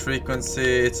know which frequency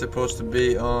it's supposed to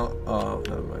be on? Oh,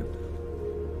 never mind.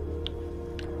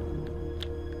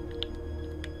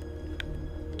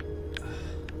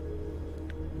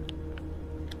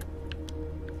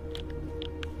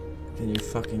 Can you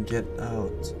fucking get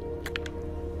out?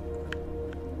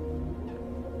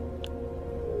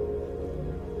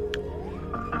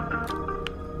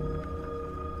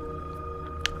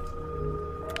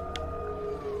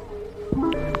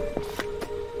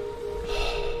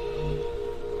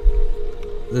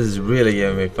 This is really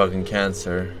giving me fucking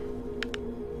cancer.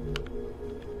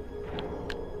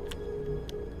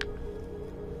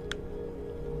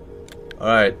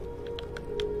 Alright.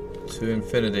 To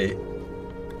infinity.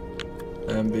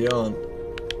 And beyond.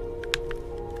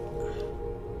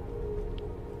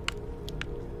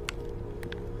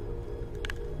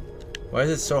 Why is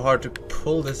it so hard to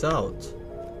pull this out?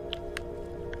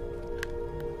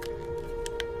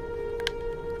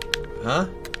 Huh?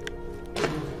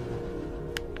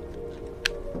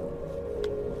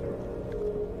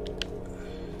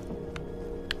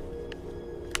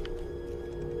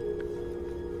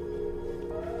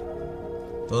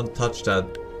 Don't touch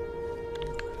that.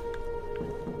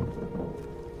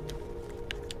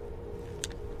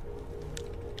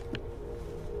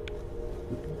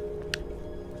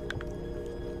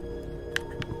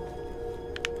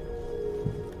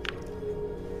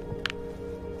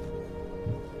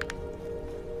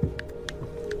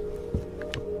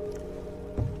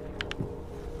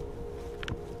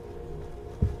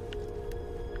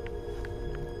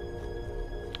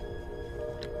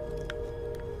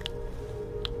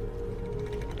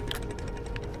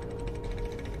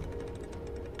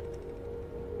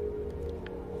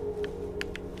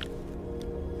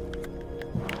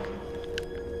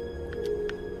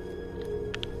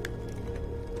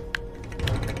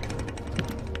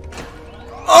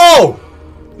 Oh!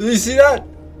 Did you see that?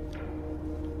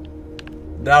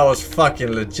 That was fucking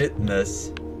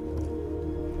legitness.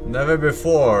 Never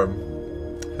before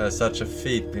has such a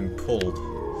feat been pulled.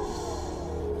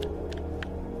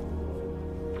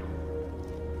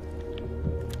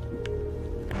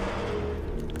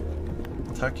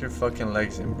 Tuck your fucking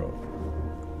legs in, bro.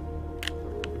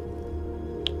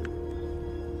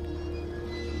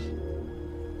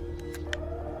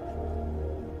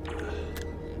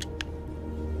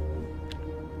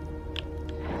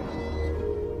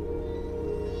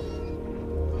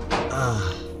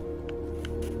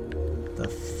 The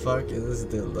fuck is this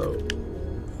dildo?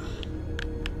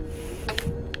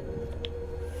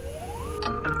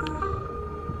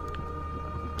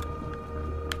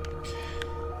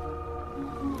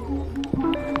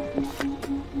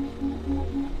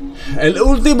 El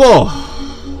último.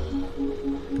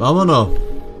 Vámonos.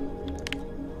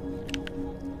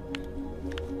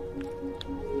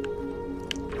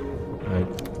 Alright.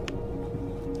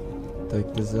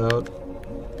 Take this out.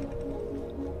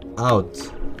 Out.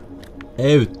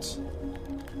 Out.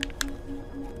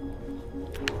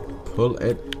 Pull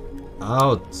it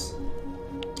out.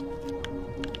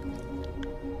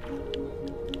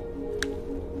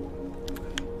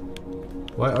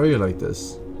 Why are you like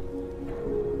this?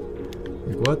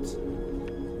 Like what?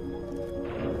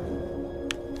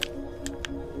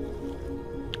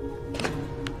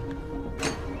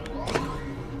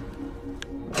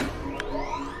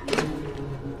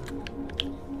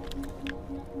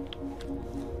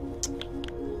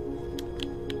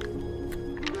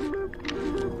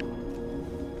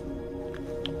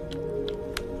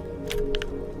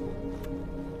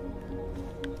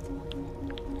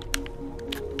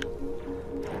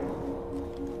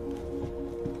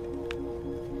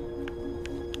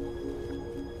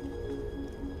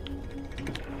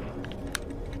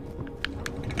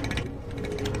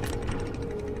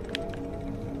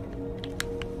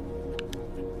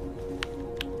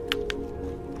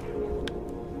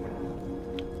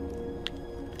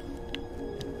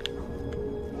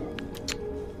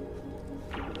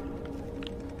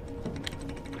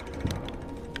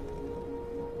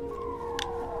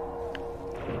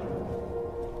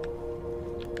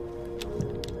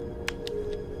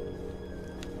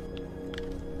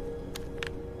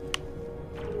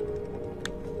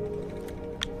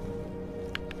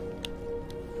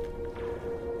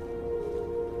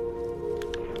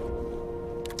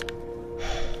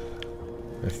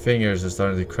 fingers are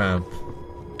starting to cramp.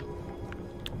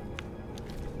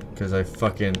 Because I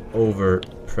fucking over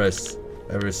press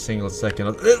every single second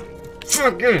of this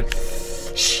fucking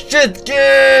shit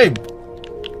game!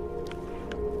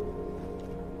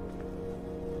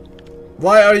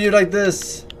 Why are you like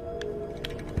this?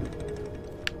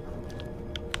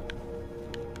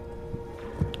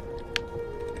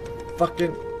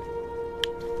 Fucking...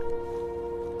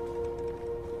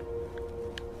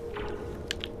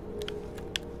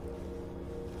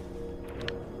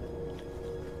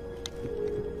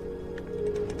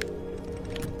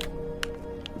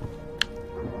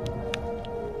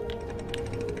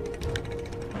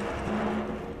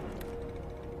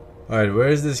 Alright, where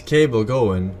is this cable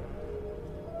going?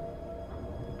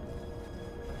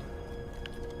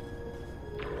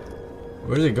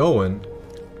 Where's it going?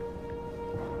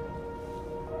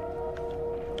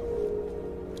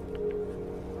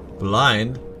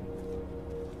 Blind?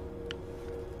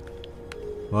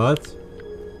 What?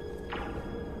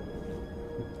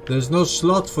 There's no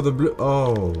slot for the blue.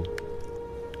 Oh.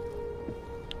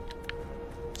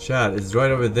 Chat, it's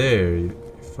right over there. You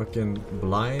fucking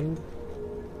blind?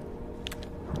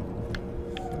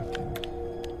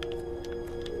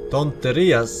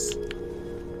 Tonterías.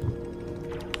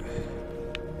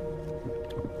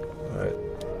 Alright.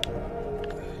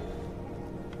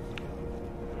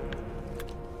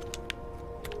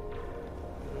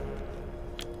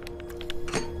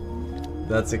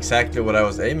 That's exactly what I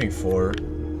was aiming for.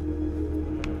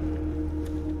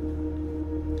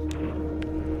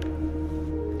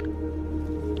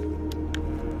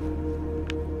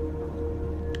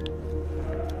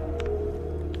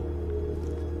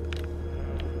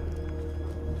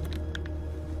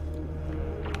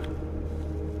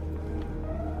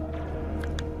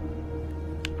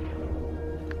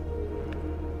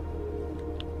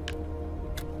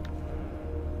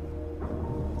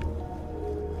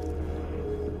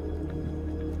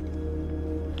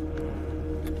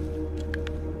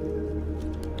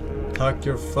 Tuck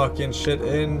your fucking shit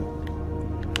in.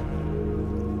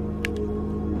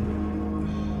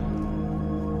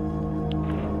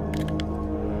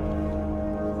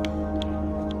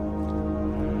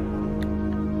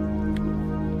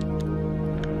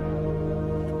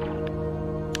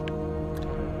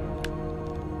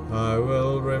 I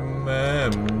will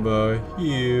remember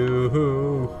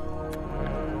you.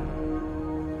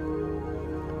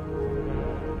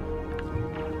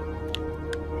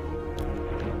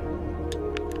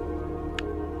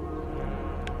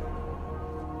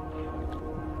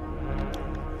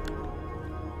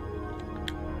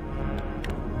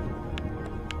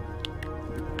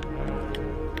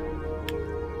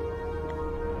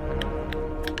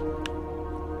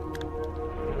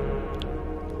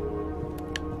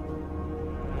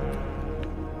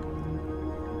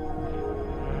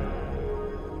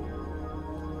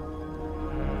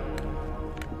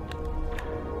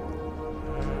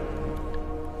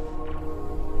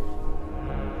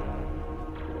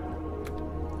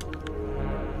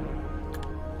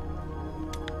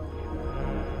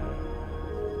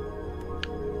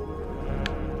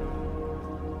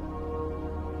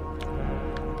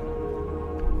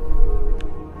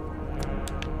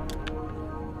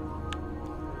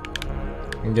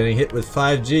 I'm getting hit with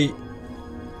 5G.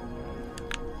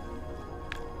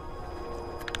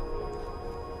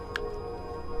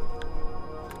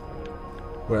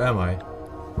 Where am I?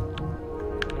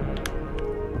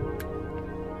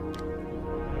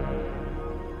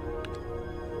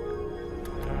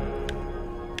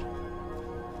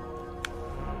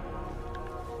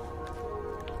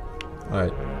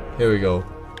 Alright, here we go.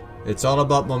 It's all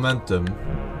about momentum.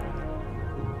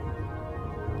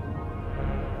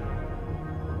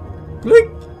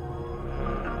 Click!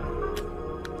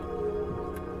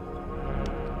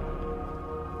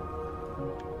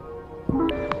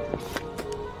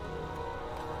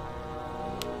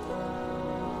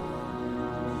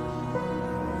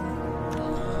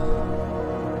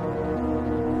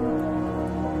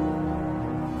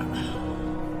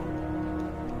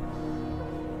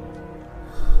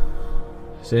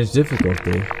 Change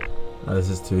difficulty. Oh, this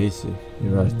is too easy.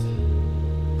 You're right.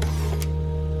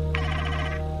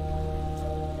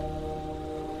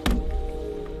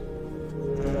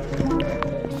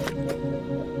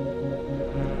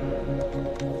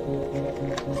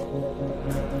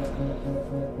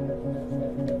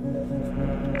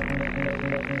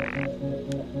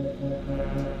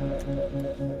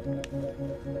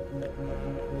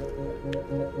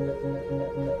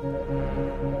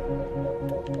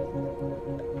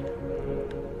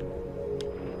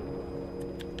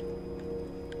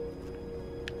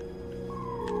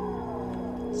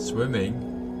 Swimming?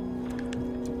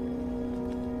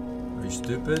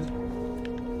 stupid?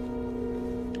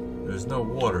 There's no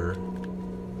water.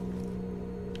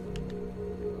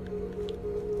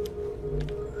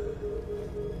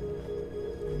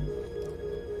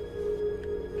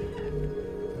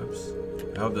 Oops.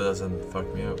 I hope that doesn't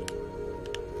fuck me up.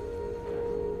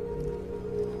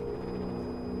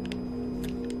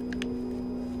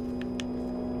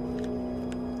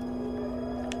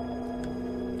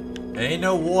 Ain't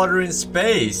no water in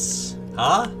space,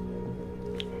 huh?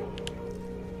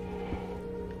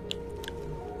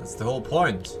 That's the whole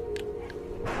point.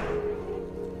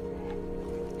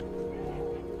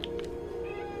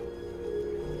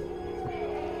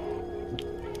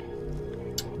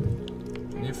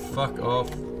 Can you fuck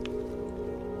off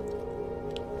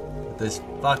with this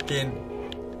fucking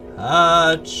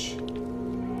hatch?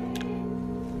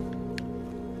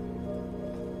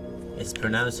 It's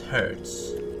pronounced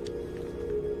hurts.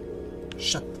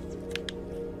 Shut.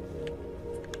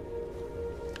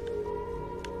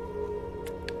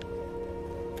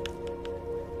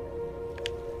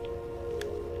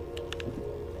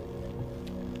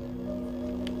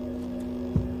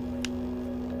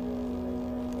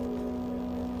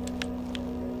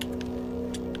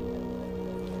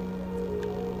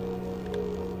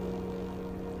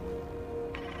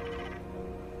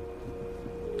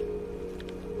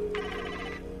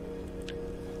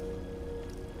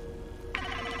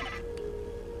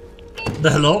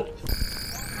 Hello?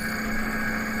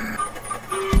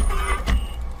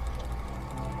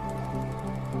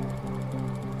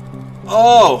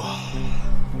 Oh!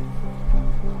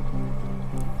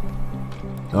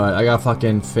 Alright, I got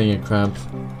fucking finger cramp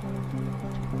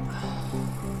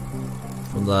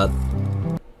from that.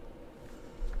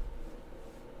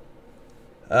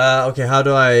 Okay, how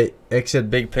do I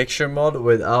exit big picture mode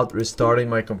without restarting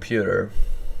my computer?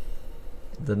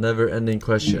 The never-ending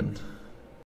question.